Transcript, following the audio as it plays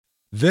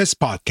This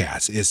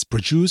podcast is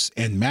produced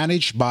and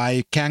managed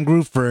by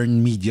Kangaroo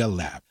Fern Media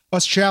Lab,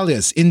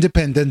 Australia's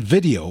independent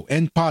video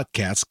and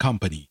podcast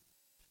company.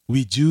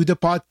 We do the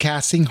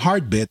podcasting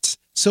hard bits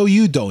so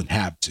you don't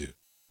have to.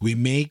 We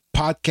make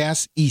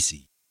podcasts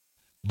easy.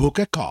 Book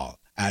a call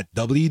at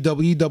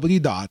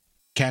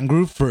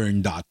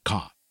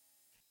www.kangaroofern.com.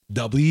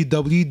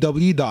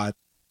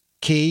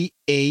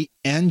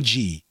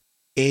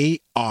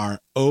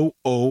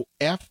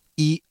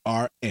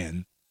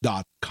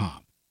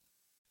 www.kangaroofern.com.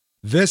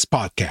 This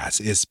podcast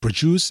is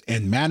produced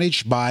and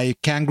managed by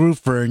Kangaroo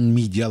Fern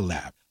Media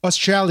Lab,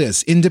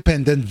 Australia's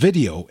independent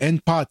video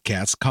and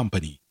podcast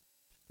company.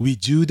 We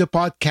do the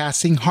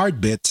podcasting hard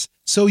bits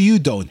so you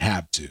don't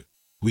have to.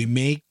 We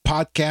make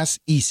podcasts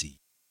easy.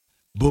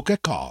 Book a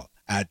call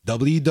at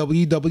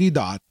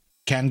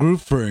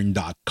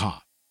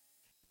www.kangaroofern.com.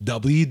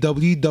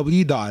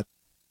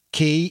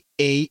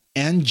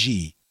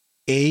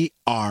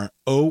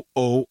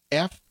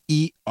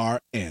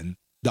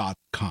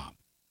 www.kangaroofern.com.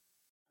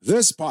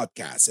 This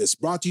podcast is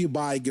brought to you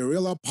by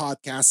Guerrilla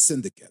Podcast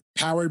Syndicate,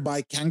 powered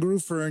by Kangaroo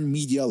Fern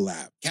Media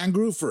Lab.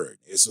 Kangaroo Fern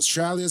is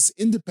Australia's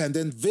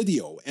independent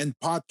video and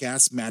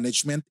podcast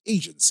management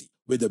agency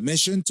with a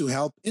mission to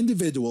help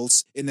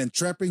individuals and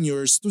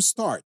entrepreneurs to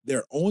start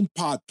their own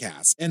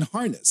podcasts and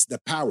harness the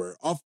power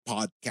of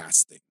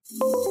podcasting.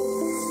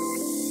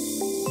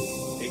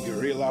 A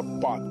Guerrilla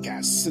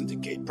Podcast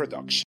Syndicate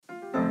production.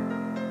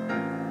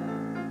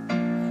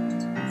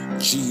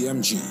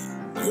 GMG,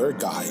 your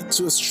guide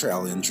to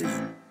Australian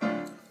dream.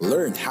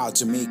 Learn how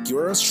to make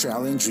your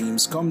Australian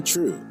dreams come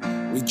true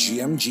with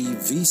GMG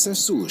Visa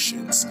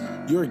Solutions,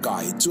 your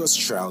guide to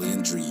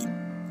Australian dream.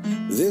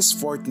 This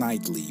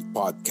fortnightly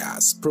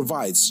podcast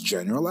provides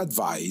general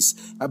advice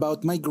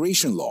about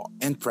migration law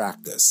and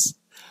practice,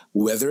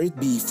 whether it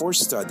be for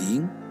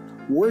studying,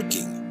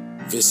 working,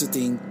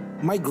 visiting,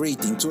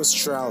 migrating to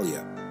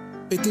Australia,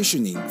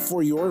 petitioning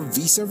for your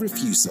visa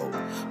refusal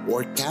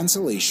or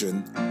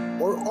cancellation,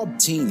 or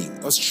obtaining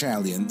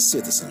Australian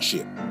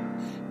citizenship.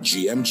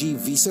 GMG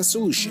Visa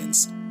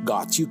Solutions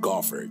got you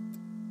covered.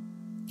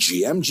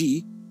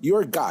 GMG,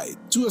 your guide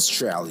to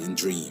Australian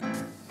dream.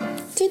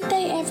 Good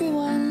day,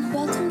 everyone.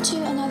 Welcome to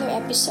another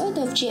episode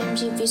of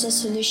GMG Visa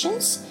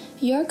Solutions,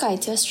 your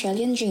guide to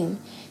Australian dream.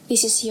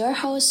 This is your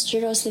host,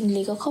 Jeroslyn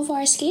Ligo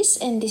Kovarskis,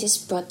 and this is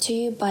brought to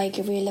you by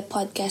Guerrilla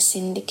Podcast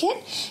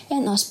Syndicate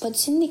and Ospod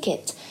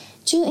Syndicate,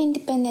 two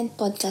independent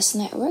podcast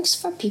networks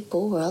for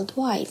people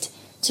worldwide.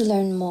 To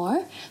learn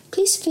more,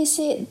 please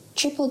visit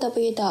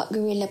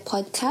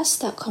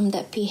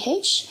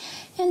www.guerrillapodcast.com.ph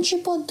and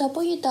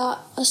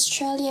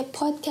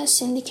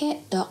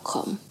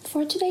www.australiapodcastsyndicate.com.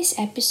 For today's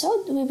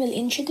episode, we will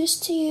introduce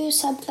to you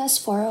Subclass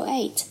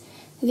 408.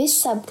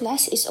 This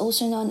subclass is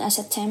also known as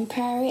a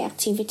temporary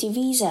activity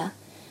visa.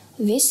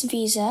 This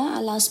visa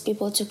allows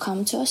people to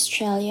come to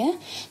Australia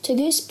to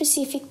do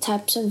specific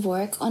types of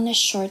work on a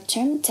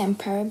short-term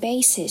temporary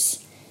basis.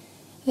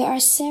 There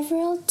are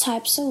several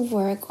types of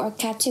work or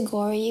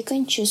category you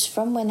can choose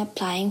from when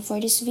applying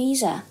for this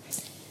visa.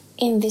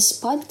 In this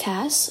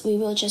podcast, we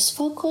will just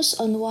focus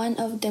on one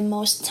of the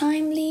most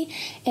timely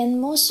and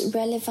most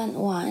relevant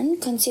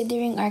one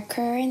considering our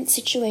current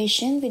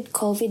situation with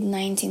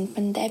COVID-19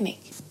 pandemic.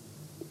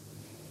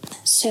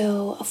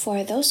 So,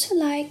 for those who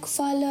like,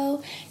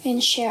 follow,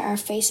 and share our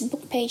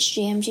Facebook page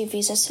GMG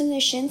Visa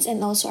Solutions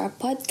and also our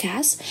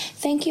podcast,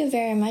 thank you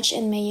very much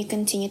and may you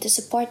continue to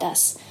support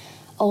us.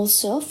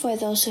 Also, for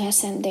those who have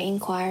sent their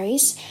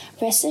inquiries,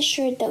 rest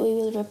assured that we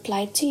will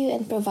reply to you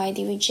and provide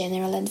you with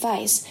general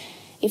advice.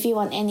 If you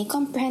want any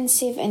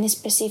comprehensive and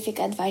specific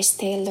advice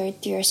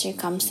tailored to your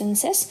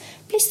circumstances,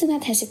 please do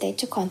not hesitate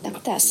to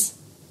contact us.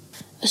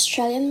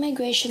 Australian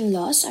migration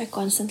laws are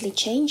constantly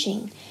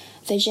changing.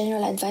 The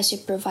general advice we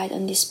provide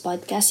on this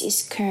podcast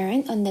is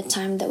current on the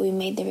time that we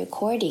made the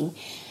recording.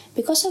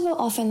 Because of how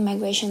often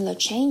migration law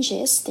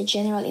changes, the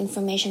general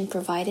information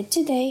provided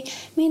today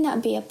may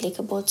not be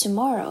applicable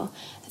tomorrow.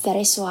 That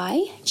is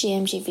why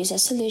GMG Visa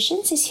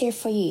Solutions is here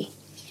for you.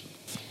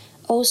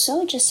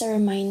 Also, just a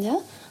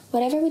reminder,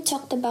 whatever we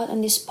talked about on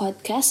this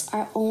podcast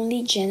are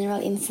only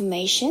general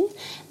information,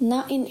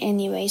 not in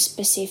any way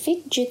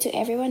specific due to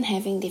everyone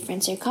having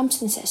different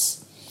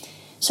circumstances.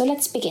 So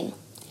let's begin.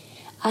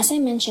 As I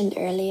mentioned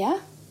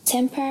earlier,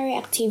 Temporary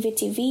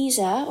Activity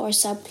Visa or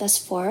Subclass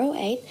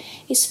 408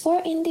 is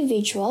for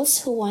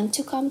individuals who want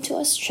to come to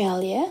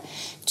Australia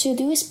to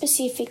do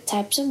specific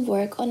types of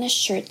work on a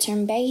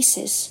short-term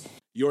basis.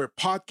 Your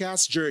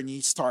podcast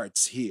journey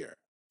starts here.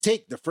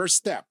 Take the first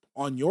step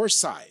on your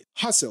side.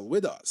 Hustle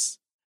with us.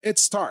 It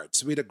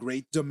starts with a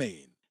great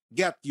domain.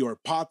 Get your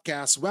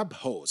podcast web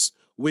host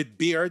with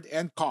Beard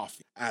and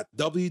Coffee at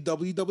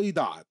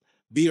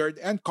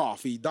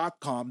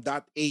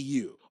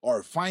www.beardandcoffee.com.au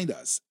or find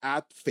us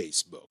at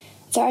Facebook.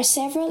 There are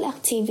several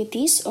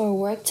activities or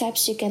work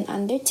types you can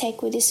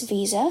undertake with this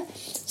visa,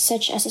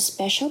 such as a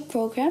special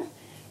program,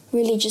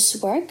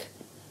 religious work,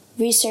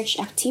 research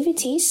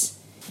activities,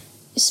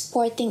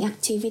 sporting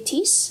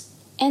activities,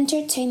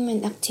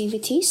 entertainment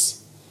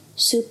activities,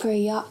 super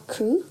yacht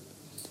crew,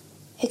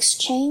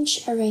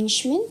 exchange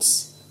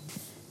arrangements,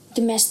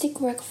 domestic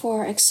work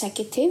for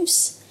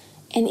executives,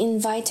 an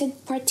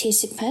invited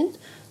participant,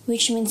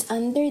 which means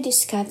under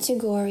this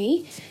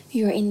category,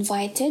 you're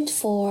invited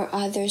for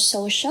other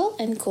social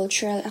and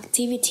cultural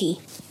activity.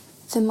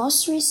 The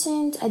most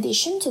recent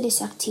addition to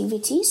these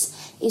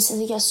activities is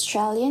the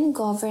Australian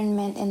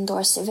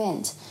government-endorsed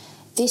event.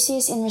 This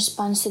is in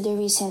response to the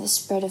recent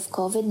spread of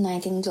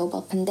COVID-19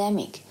 global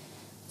pandemic.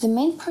 The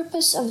main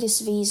purpose of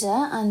this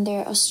visa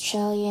under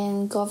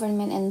Australian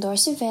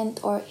government-endorsed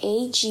event or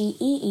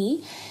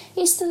AGEE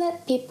is to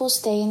let people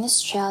stay in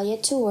Australia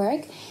to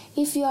work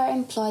if you are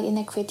employed in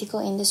a critical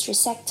industry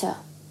sector.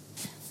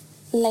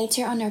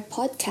 Later on our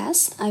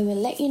podcast, I will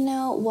let you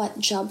know what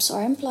jobs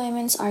or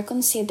employments are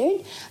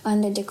considered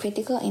under the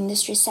critical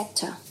industry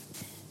sector.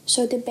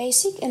 So the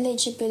basic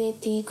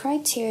eligibility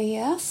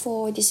criteria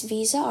for this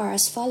visa are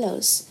as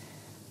follows.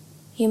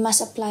 You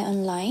must apply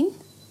online.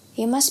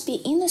 You must be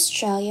in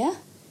Australia.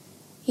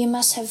 You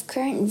must have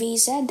current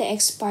visa that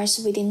expires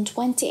within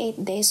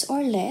 28 days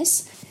or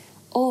less,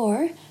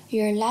 or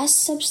your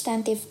last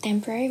substantive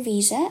temporary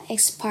visa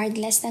expired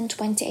less than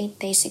 28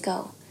 days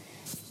ago.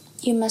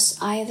 You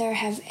must either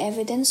have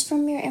evidence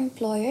from your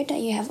employer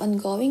that you have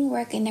ongoing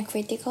work in a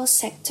critical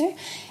sector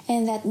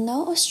and that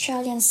no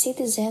Australian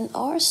citizen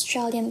or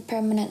Australian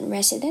permanent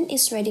resident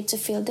is ready to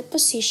fill the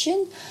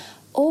position,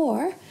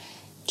 or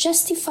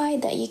justify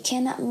that you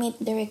cannot meet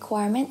the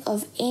requirement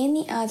of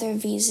any other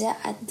visa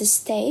at the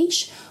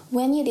stage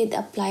when you did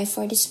apply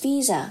for this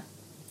visa.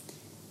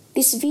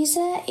 This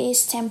visa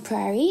is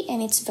temporary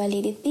and its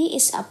validity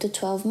is up to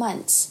 12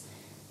 months.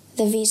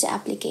 The visa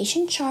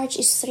application charge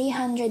is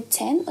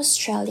 310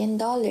 Australian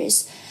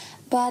dollars,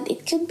 but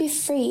it could be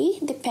free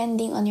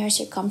depending on your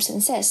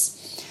circumstances.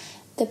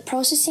 The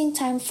processing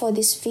time for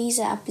this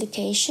visa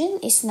application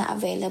is not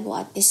available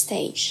at this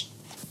stage.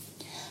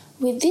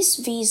 With this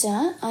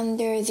visa,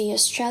 under the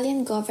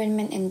Australian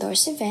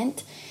government-endorsed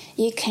event,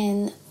 you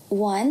can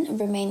 1.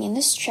 Remain in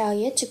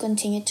Australia to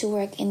continue to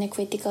work in a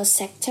critical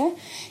sector,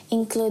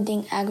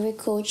 including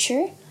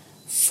agriculture,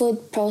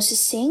 food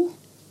processing,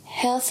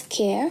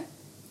 healthcare,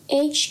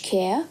 aged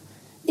care,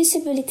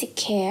 disability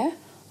care,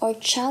 or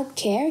child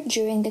care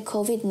during the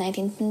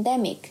COVID-19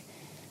 pandemic.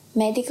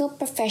 Medical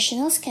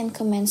professionals can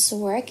commence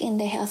work in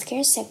the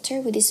healthcare sector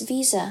with this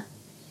visa.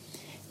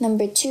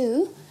 Number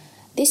 2,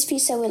 this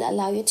visa will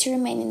allow you to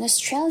remain in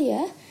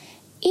Australia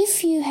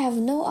if you have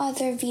no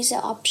other visa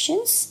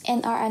options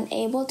and are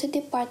unable to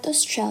depart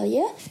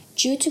Australia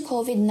due to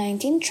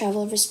COVID-19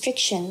 travel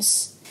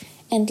restrictions.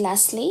 And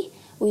lastly,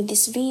 with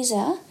this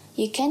visa,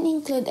 you can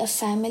include a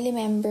family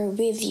member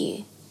with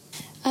you.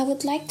 I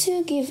would like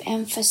to give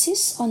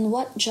emphasis on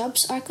what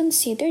jobs are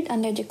considered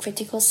under the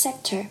critical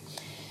sector.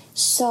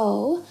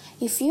 So,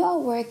 if you are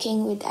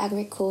working with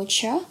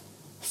agriculture,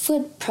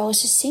 food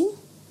processing,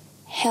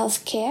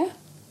 healthcare,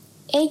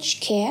 aged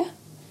care,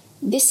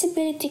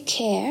 disability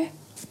care,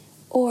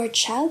 or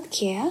child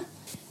care,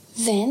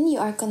 then you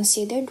are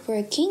considered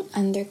working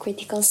under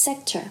critical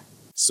sector.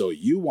 So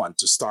you want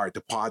to start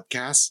a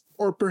podcast,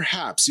 or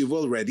perhaps you've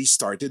already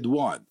started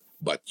one,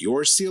 but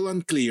you're still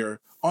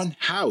unclear on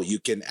how you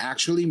can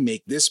actually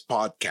make this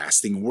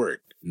podcasting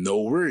work.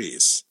 No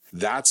worries.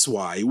 That's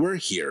why we're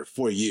here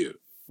for you.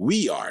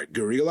 We are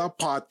Guerrilla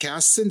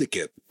Podcast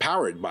Syndicate,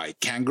 powered by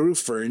Kangaroo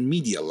Fern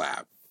Media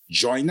Lab.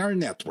 Join our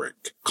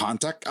network.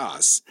 Contact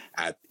us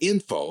at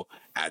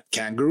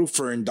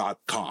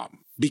info@kangaroofern.com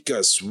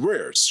because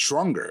we're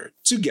stronger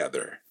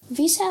together.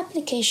 Visa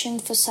application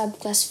for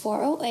subclass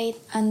 408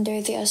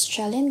 under the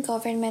Australian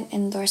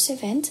government-endorsed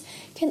event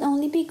can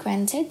only be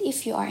granted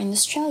if you are in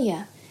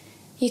Australia.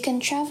 You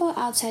can travel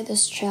outside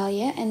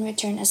Australia and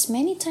return as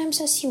many times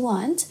as you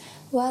want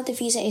while the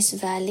visa is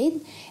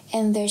valid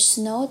and there's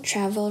no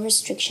travel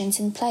restrictions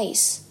in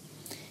place.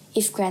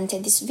 If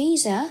granted this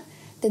visa,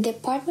 the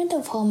Department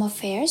of Home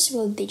Affairs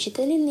will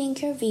digitally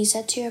link your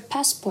visa to your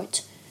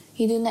passport.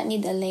 You do not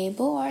need a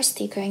label or a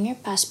sticker in your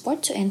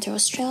passport to enter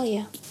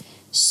Australia.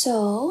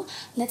 So,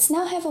 let's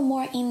now have a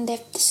more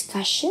in-depth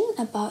discussion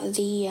about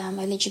the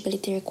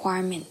eligibility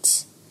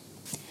requirements.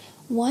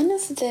 One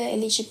of the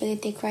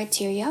eligibility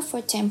criteria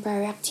for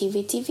temporary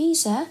activity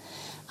visa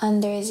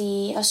under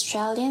the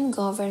Australian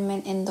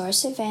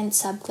government-endorsed event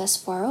subclass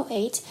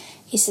 408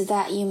 is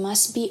that you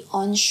must be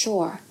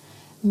onshore,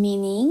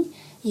 meaning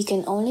you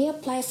can only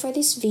apply for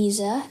this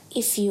visa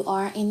if you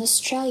are in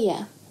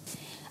Australia.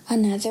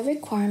 Another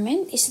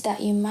requirement is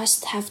that you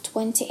must have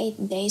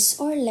 28 days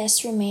or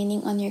less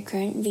remaining on your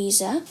current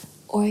visa,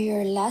 or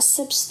your last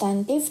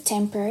substantive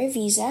temporary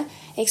visa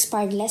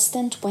expired less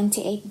than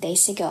 28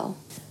 days ago.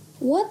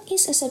 What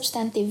is a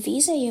substantive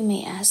visa, you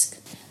may ask?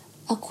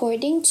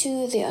 According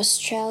to the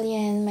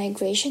Australian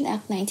Migration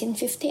Act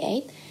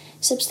 1958,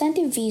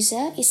 substantive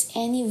visa is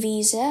any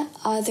visa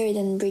other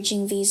than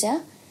bridging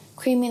visa,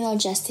 criminal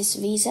justice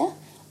visa,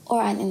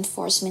 or an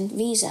enforcement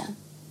visa.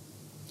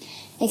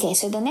 Okay,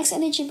 so the next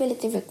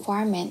eligibility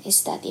requirement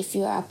is that if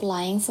you are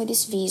applying for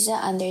this visa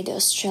under the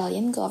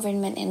Australian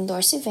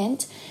government-endorsed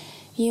event,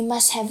 you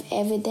must have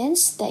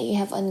evidence that you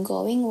have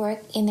ongoing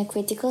work in a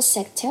critical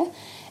sector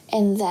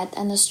and that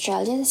an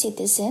Australian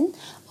citizen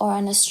or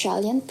an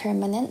Australian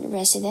permanent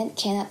resident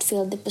cannot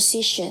fill the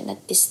position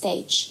at this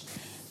stage.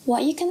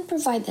 What you can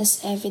provide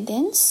as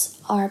evidence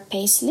are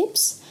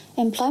payslips,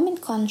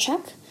 employment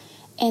contract,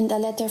 and a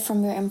letter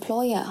from your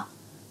employer.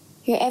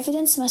 Your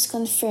evidence must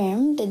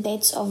confirm the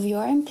dates of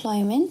your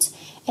employment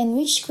and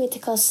which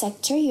critical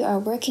sector you are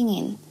working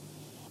in.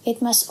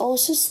 It must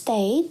also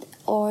state,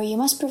 or you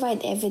must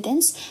provide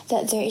evidence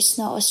that there is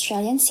no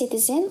Australian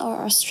citizen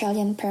or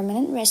Australian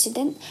permanent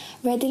resident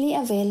readily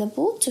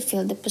available to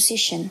fill the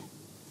position.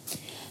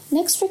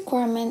 Next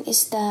requirement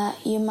is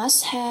that you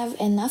must have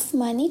enough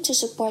money to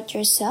support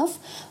yourself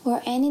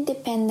or any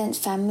dependent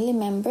family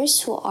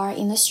members who are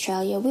in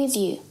Australia with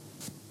you.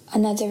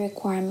 Another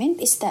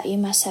requirement is that you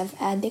must have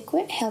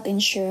adequate health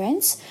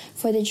insurance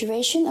for the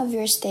duration of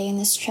your stay in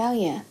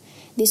Australia.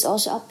 This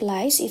also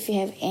applies if you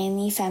have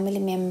any family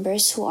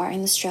members who are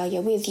in Australia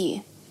with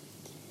you.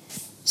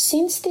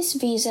 Since this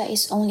visa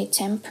is only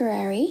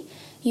temporary,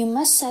 you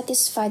must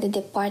satisfy the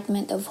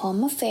Department of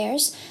Home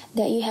Affairs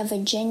that you have a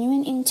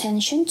genuine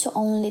intention to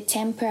only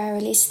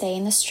temporarily stay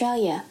in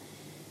Australia.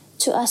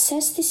 To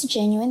assess this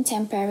genuine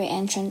temporary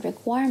entrant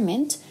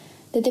requirement,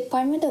 the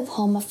Department of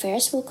Home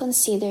Affairs will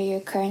consider your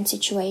current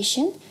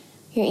situation,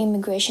 your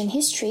immigration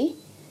history,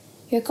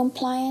 your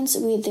compliance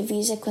with the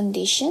visa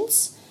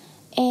conditions,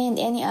 and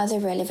any other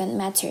relevant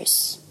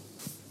matters.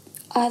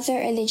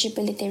 Other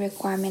eligibility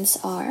requirements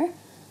are: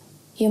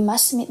 you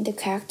must meet the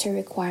character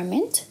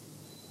requirement,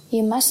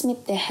 you must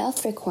meet the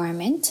health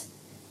requirement,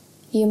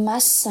 you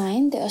must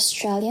sign the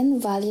Australian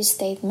value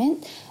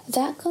statement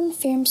that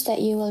confirms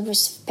that you will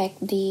respect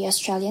the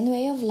Australian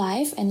way of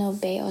life and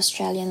obey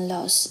Australian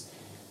laws.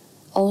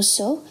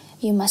 Also,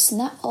 you must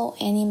not owe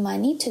any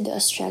money to the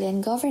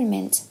Australian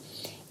government.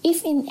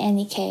 If in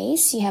any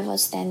case you have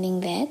outstanding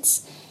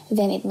debts,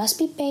 then it must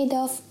be paid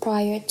off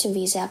prior to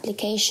visa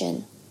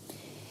application.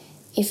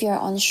 If you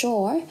are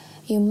unsure,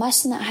 you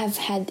must not have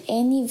had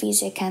any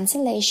visa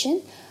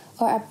cancellation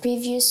or a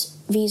previous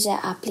visa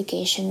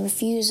application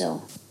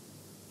refusal.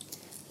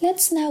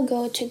 Let's now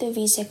go to the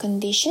visa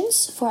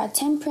conditions for a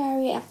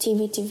temporary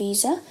activity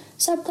visa,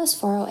 subclass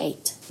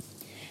 408.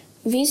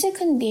 Visa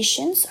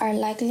conditions are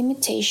like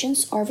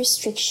limitations or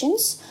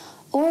restrictions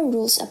or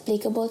rules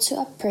applicable to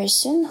a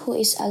person who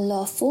is a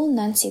lawful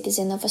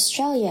non-citizen of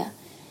Australia.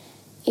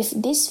 If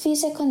these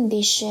visa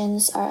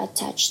conditions are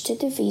attached to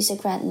the visa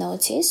grant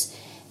notice,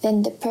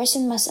 then the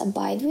person must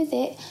abide with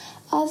it,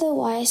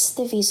 otherwise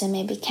the visa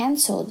may be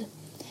cancelled.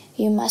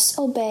 You must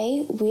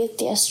obey with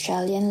the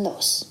Australian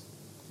laws.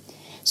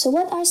 So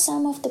what are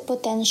some of the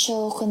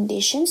potential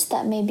conditions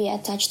that may be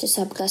attached to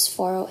subclass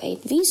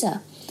 408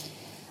 visa?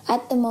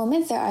 At the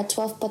moment, there are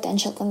 12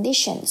 potential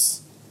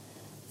conditions.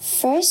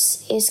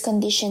 First is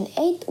condition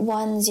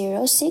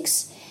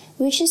 8106,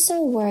 which is a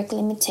work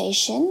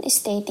limitation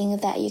stating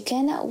that you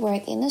cannot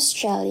work in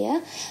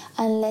Australia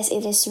unless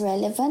it is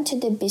relevant to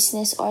the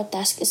business or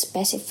task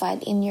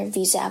specified in your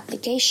visa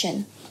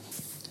application.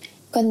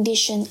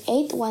 Condition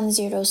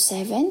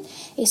 8107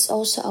 is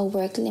also a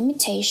work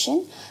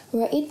limitation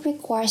where it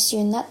requires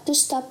you not to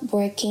stop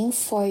working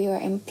for your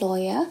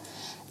employer,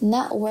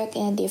 not work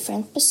in a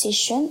different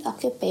position,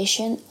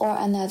 occupation, or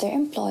another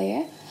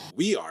employer.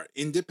 We are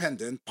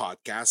Independent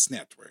Podcast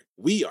Network.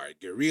 We are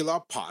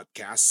Guerrilla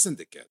Podcast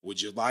Syndicate.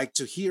 Would you like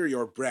to hear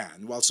your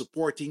brand while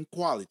supporting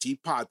quality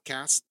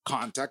podcasts?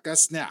 Contact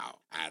us now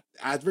at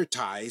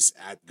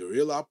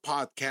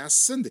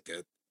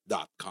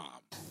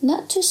advertise@guerrillapodcastsyndicate.com.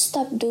 Not to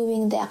stop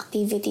doing the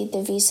activity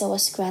the visa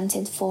was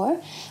granted for,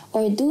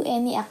 or do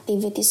any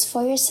activities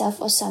for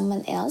yourself or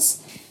someone else.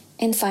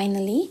 And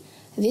finally,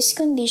 this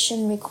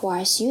condition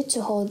requires you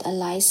to hold a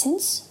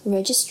license,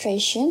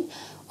 registration,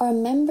 or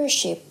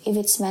membership if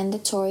it's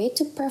mandatory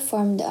to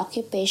perform the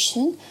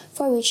occupation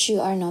for which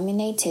you are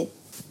nominated.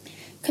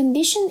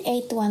 Condition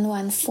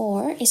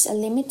 8114 is a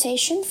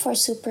limitation for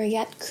super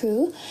yacht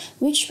crew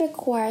which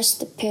requires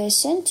the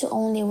person to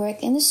only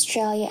work in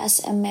Australia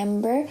as a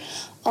member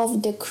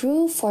of the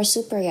crew for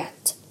super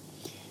yacht.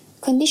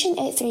 Condition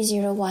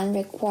 8301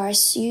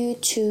 requires you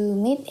to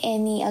meet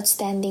any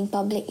outstanding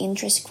public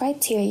interest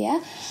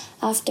criteria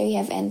after you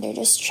have entered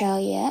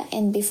Australia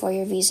and before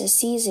your visa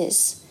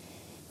ceases.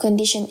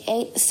 Condition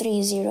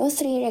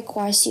 8303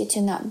 requires you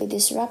to not be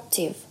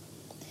disruptive.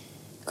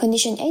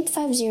 Condition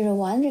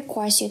 8501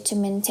 requires you to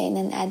maintain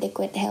an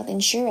adequate health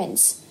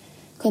insurance.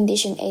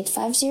 Condition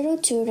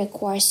 8502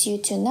 requires you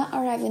to not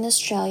arrive in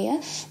Australia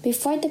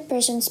before the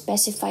person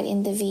specified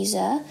in the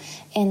visa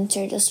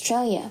entered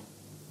Australia.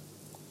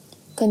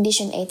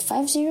 Condition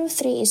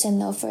 8503 is a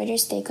no further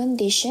stay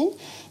condition,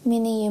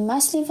 meaning you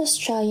must leave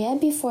Australia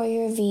before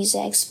your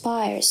visa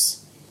expires.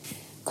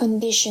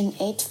 Condition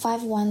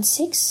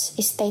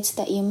 8516 states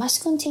that you must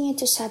continue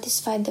to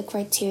satisfy the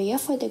criteria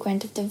for the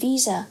grant of the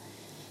visa.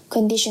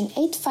 Condition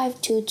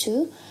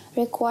 8522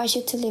 requires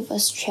you to leave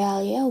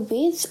Australia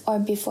with or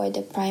before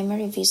the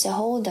primary visa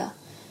holder.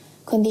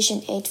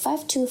 Condition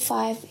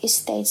 8525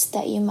 states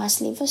that you must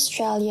leave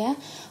Australia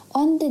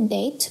on the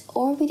date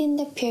or within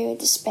the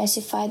period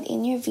specified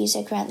in your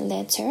visa grant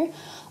letter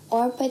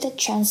or by the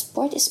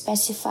transport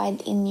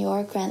specified in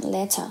your grant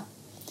letter.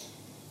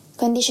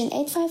 Condition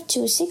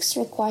 8526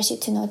 requires you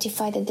to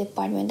notify the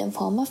Department of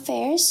Home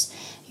Affairs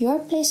your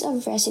place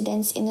of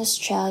residence in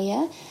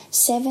Australia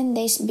 7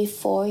 days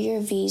before your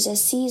visa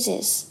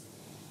ceases.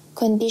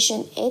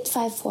 Condition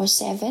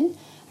 8547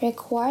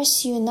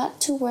 requires you not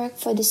to work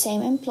for the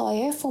same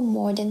employer for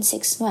more than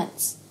 6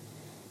 months.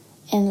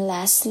 And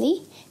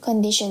lastly,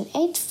 Condition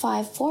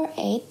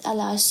 8548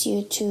 allows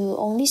you to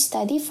only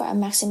study for a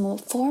maximum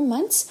of 4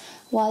 months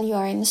while you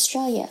are in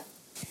Australia.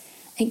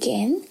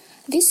 Again,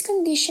 these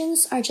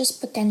conditions are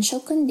just potential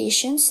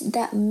conditions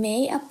that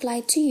may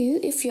apply to you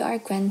if you are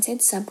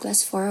granted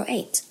Subclass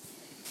 408.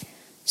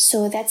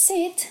 So that's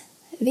it.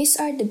 These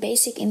are the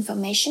basic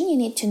information you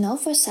need to know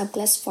for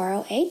Subclass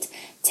 408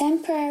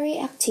 Temporary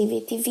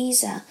Activity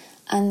Visa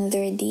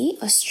under the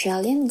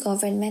Australian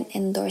Government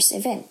Endorsed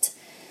Event.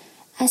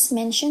 As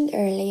mentioned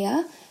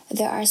earlier,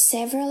 there are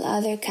several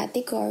other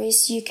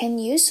categories you can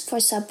use for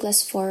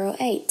Subclass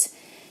 408.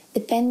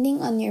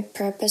 Depending on your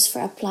purpose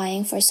for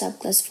applying for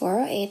Subclass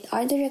 408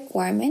 are the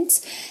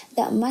requirements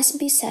that must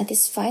be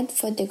satisfied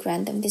for the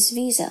grant of this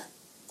visa.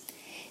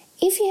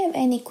 If you have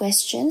any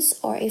questions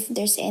or if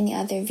there's any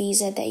other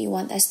visa that you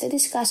want us to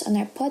discuss on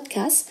our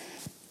podcast,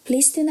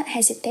 please do not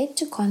hesitate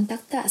to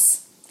contact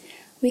us.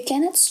 We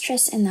cannot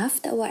stress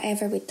enough that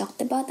whatever we talked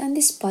about on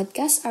this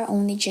podcast are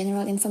only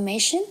general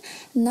information,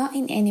 not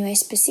in any way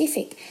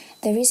specific.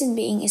 The reason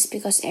being is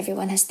because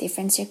everyone has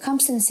different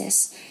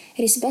circumstances.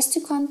 It is best to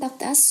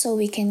contact us so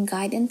we can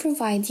guide and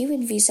provide you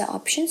with visa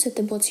options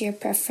suitable to your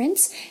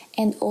preference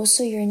and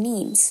also your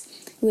needs.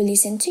 We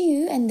listen to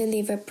you and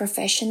deliver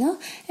professional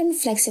and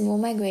flexible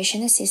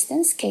migration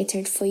assistance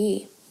catered for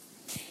you.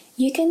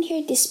 You can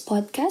hear this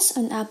podcast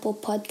on Apple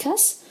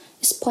Podcasts,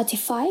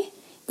 Spotify,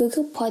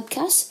 Google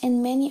Podcasts,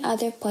 and many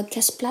other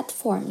podcast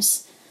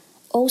platforms.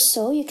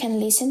 Also, you can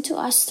listen to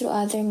us through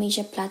other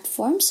media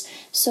platforms,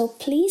 so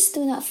please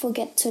do not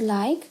forget to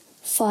like,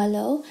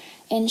 follow,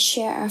 and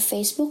share our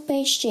Facebook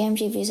page,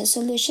 GMG Visa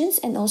Solutions,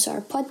 and also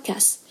our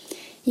podcast.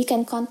 You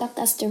can contact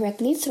us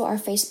directly through our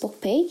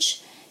Facebook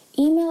page,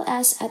 email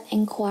us at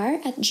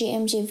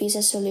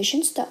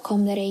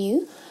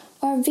enquire@gmgvisasolutions.com.au,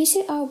 or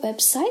visit our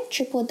website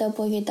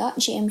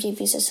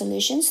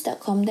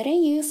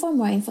www.gmgvisasolutions.com.au for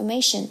more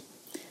information.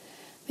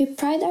 We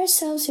pride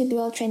ourselves with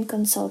well-trained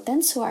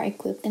consultants who are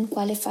equipped and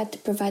qualified to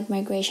provide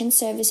migration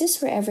services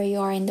wherever you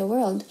are in the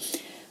world.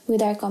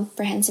 With our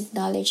comprehensive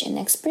knowledge and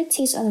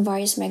expertise on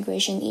various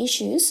migration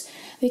issues,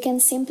 we can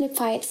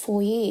simplify it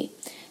for you.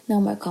 No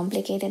more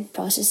complicated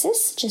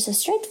processes, just a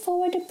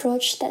straightforward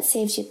approach that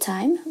saves you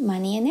time,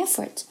 money, and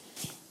effort.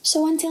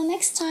 So until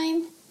next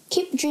time,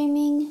 keep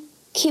dreaming,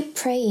 keep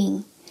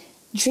praying.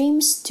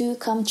 Dreams do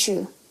come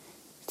true.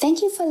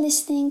 Thank you for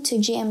listening to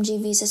GMG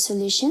Visa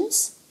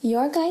Solutions,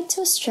 your guide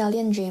to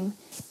Australian dream.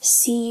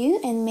 See you,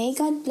 and may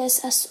God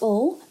bless us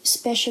all,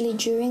 especially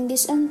during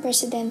these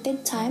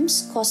unprecedented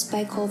times caused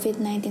by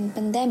COVID-19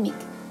 pandemic.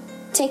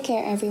 Take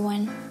care,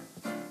 everyone.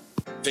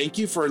 Thank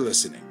you for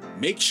listening.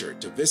 Make sure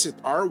to visit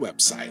our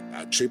website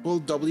at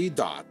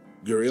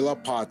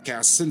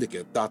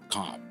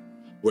www.gorillapodcastsyndicate.com,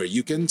 where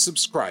you can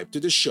subscribe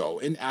to the show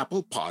in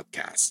Apple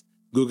Podcasts,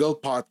 Google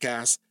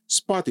Podcasts,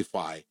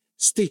 Spotify,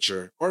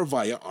 Stitcher, or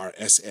via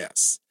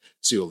RSS,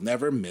 so you'll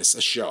never miss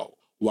a show.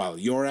 While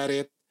you're at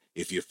it,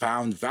 if you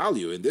found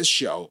value in this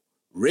show,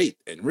 rate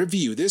and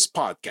review this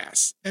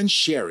podcast and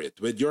share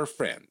it with your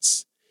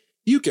friends.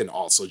 You can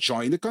also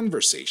join the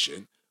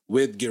conversation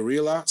with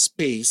Guerrilla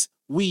Space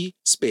We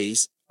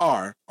Space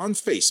R on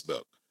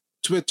Facebook,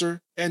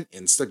 Twitter, and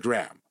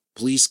Instagram.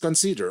 Please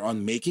consider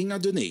on making a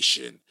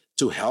donation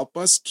to help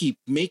us keep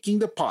making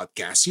the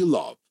podcast you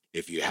love.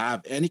 If you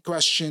have any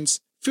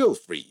questions, feel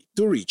free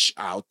to reach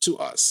out to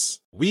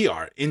us. We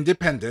are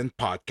Independent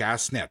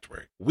Podcast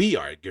Network. We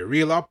are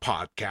Guerrilla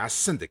Podcast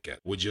Syndicate.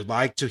 Would you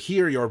like to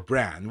hear your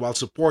brand while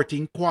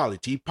supporting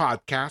quality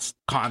podcasts?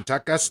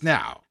 Contact us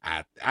now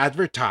at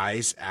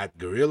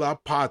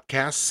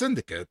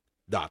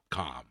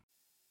advertise@guerrillapodcastsyndicate.com.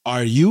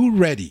 Are you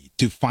ready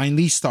to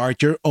finally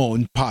start your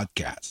own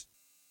podcast?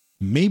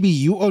 Maybe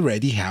you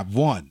already have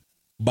one,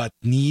 but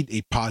need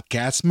a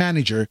podcast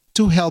manager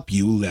to help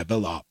you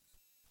level up.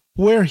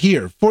 We're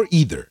here for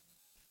either.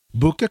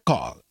 Book a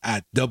call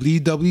at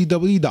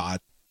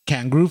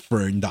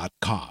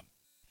www.kangaroofern.com,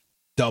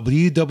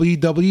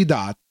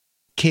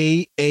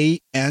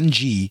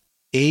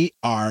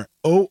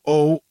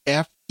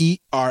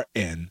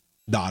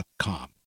 www.kangaroofern.com,